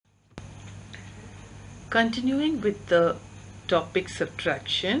Continuing with the topic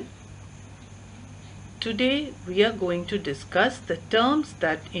subtraction, today we are going to discuss the terms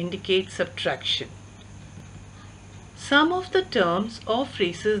that indicate subtraction. Some of the terms or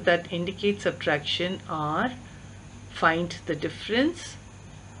phrases that indicate subtraction are find the difference,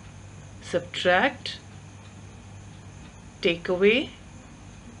 subtract, take away,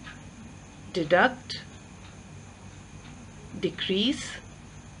 deduct, decrease,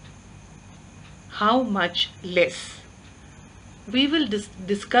 how much less. We will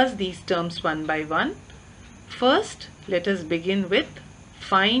discuss these terms one by one. First, let us begin with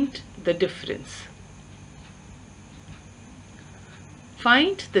find the difference.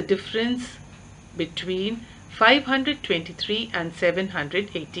 Find the difference between 523 and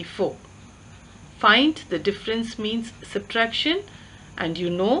 784. Find the difference means subtraction, and you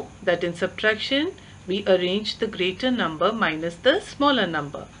know that in subtraction we arrange the greater number minus the smaller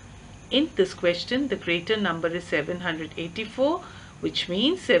number. In this question, the greater number is 784, which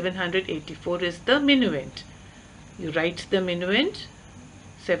means 784 is the minuend. You write the minuend,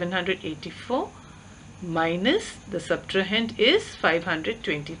 784, minus the subtrahend is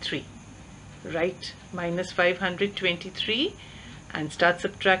 523. Write minus 523 and start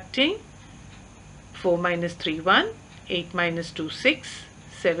subtracting. 4 minus 3, 1, 8 minus 2, 6,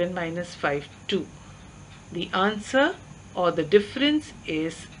 7 minus 5, 2. The answer or the difference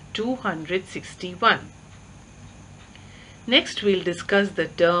is 261. Next, we'll discuss the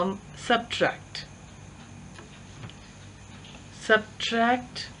term subtract.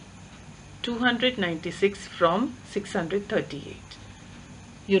 Subtract 296 from 638.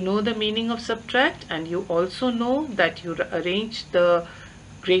 You know the meaning of subtract, and you also know that you arrange the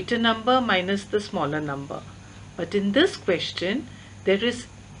greater number minus the smaller number. But in this question, there is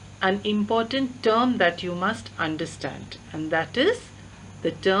an important term that you must understand, and that is the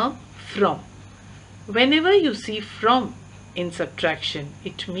term from. Whenever you see from in subtraction,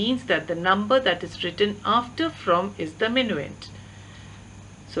 it means that the number that is written after from is the minuend.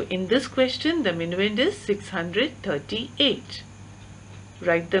 So in this question, the minuend is 638.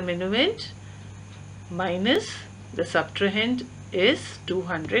 Write the minuend minus the subtrahend is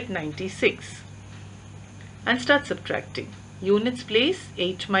 296 and start subtracting. Units place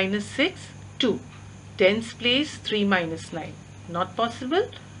 8 minus 6, 2. Tens place 3 minus 9. Not possible.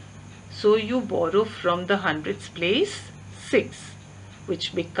 So you borrow from the hundreds place 6,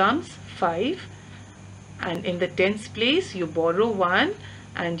 which becomes 5, and in the tens place you borrow 1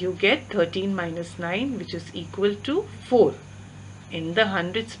 and you get 13 minus 9, which is equal to 4. In the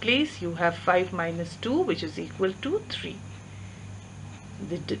hundreds place you have 5 minus 2, which is equal to 3.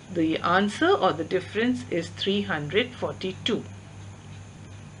 The answer or the difference is 342.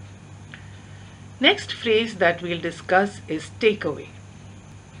 Next phrase that we'll discuss is take away.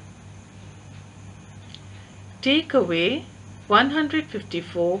 Take away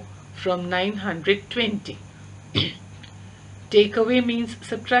 154 from 920. Take away means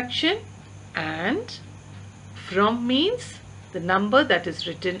subtraction, and from means the number that is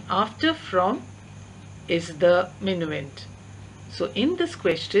written after from is the minuend. So in this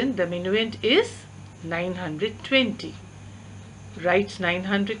question, the minuend is 920. Write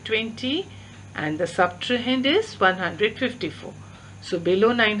 920 and the subtrahend is 154. So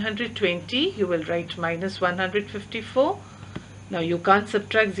below 920, you will write minus 154. Now you can't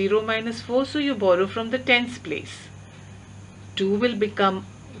subtract 0 minus 4, so you borrow from the tens place. 2 will become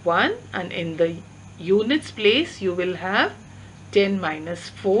 1, and in the units place, you will have 10 minus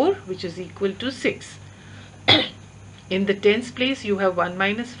 4, which is equal to 6. In the tens place, you have 1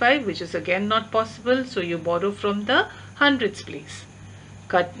 minus 5, which is again not possible, so you borrow from the hundreds place.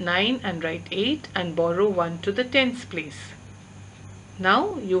 Cut 9 and write 8 and borrow 1 to the tens place.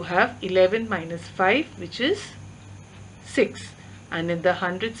 Now you have 11 minus 5, which is 6. And in the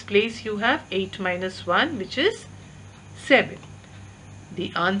hundreds place, you have 8 minus 1, which is 7.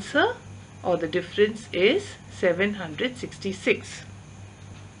 The answer or the difference is 766.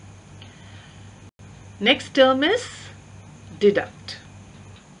 Next term is deduct.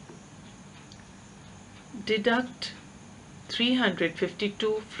 Deduct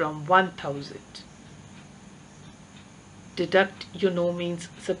 352 from 1000. Deduct, you know, means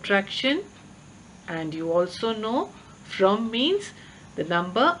subtraction, and you also know from means the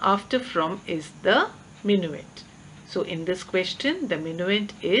number after from is the minuend. So in this question, the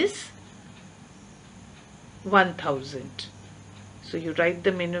minuend is 1000. So you write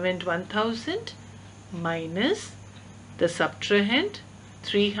the minuend 1000 minus the subtrahend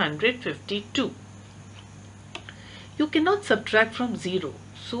 352. You cannot subtract from 0,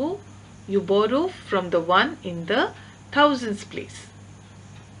 so you borrow from the 1 in the thousands place.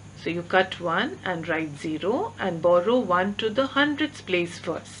 So you cut 1 and write 0 and borrow 1 to the hundredths place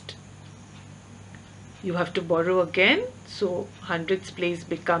first. You have to borrow again, so hundredths place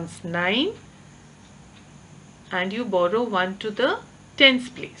becomes 9 and you borrow 1 to the tens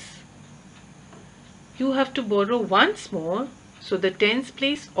place. You have to borrow once more, so the tens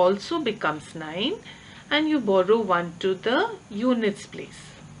place also becomes 9 and you borrow 1 to the units place.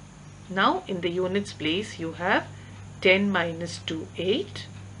 Now in the units place you have 10 minus 2, 8.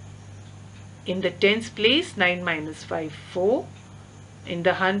 In the tens place 9 minus 5, 4. In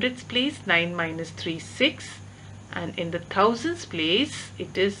the hundredths place 9 minus 3, 6. And in the thousands place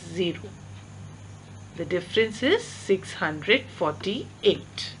it is 0. The difference is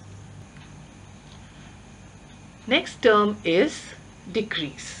 648. Next term is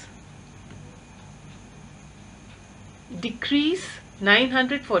decrease. Decrease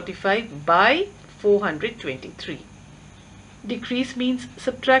 945 by 423. Decrease means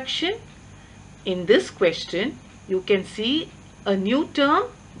subtraction. In this question, you can see a new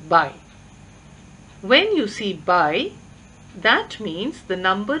term, by. When you see by, that means the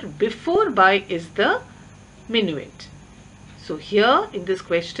number before by is the minuend. So here in this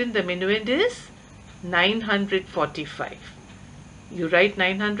question, the minuend is 945. You write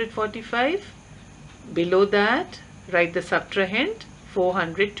 945. Below that, write the subtrahend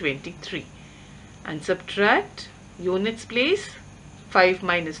 423 and subtract units place 5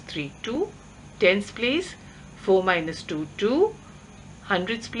 minus 3, 2, tens place 4 minus 2, 2,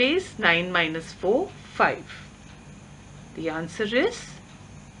 hundredths place 9 minus 4, 5. The answer is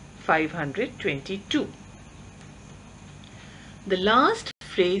 522. The last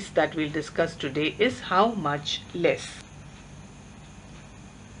phrase that we'll discuss today is how much less.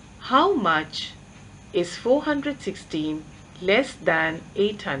 How much is 416 less than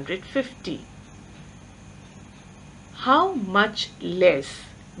 850? How much less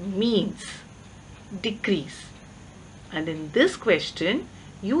means decrease, and in this question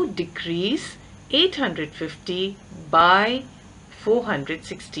you decrease 850 by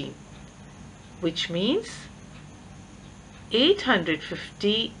 416, which means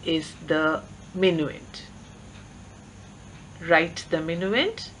 850 is the minuend. Write the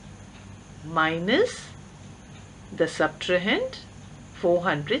minuend minus the subtrahend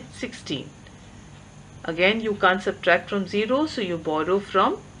 416. Again, you can't subtract from 0, so you borrow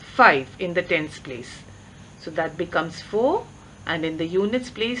from 5 in the tens place. So that becomes 4, and in the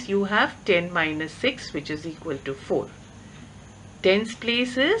units place you have 10 minus 6, which is equal to 4. Tens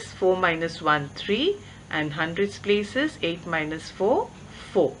place is 4 minus 1, 3, and hundredths place is 8 minus 4,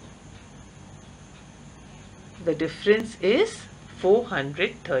 4. The difference is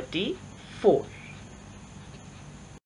 434.